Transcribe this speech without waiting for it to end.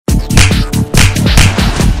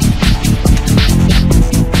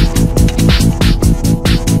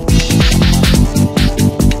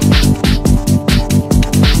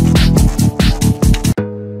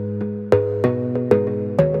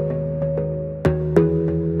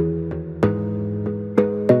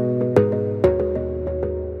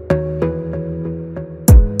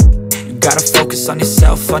focus on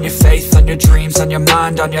yourself, on your faith, on your dreams, on your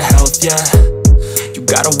mind, on your health, yeah. You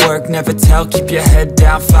gotta work, never tell, keep your head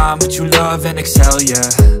down, find what you love and excel, yeah.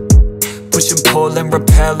 Push and pull and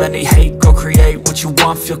repel any hate, go create what you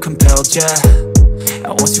want, feel compelled, yeah.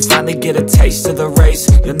 And once you finally get a taste of the race,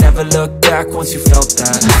 you'll never look back once you felt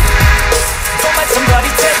that. Don't let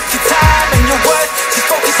somebody take your time and your worth, just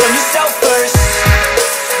focus on yourself first.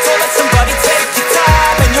 Don't let somebody take your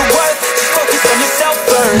time and your worth, just focus on yourself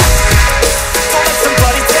first. Don't let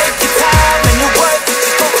somebody take your time and your worth,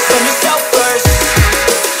 just focus on yourself first.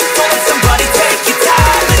 Don't let somebody take your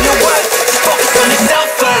time and your worth, just focus on yourself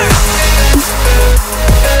first.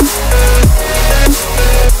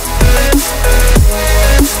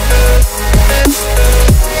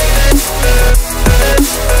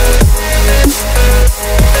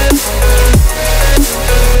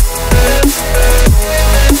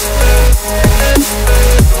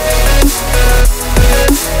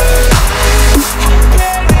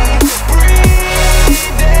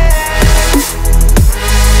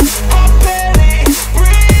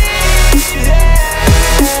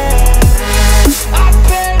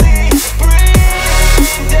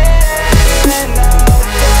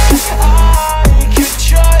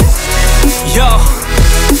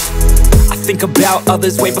 About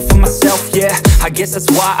others way before myself, yeah. I guess that's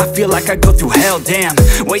why I feel like I go through hell, damn.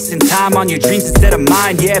 Wasting time on your dreams instead of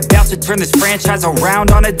mine, yeah. About to turn this franchise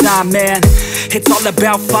around on a dime, man. It's all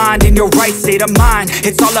about finding your right state of mind.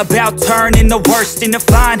 It's all about turning the worst into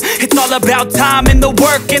fine. It's all about time and the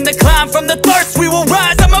work and the climb. From the thirst we will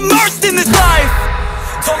rise, I'm immersed in this life.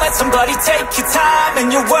 Don't let somebody take your time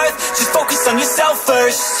and your worth, just focus on yourself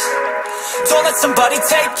first. Don't let somebody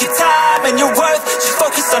take your time and your worth, just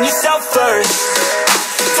focus on yourself first.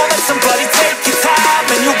 Don't let somebody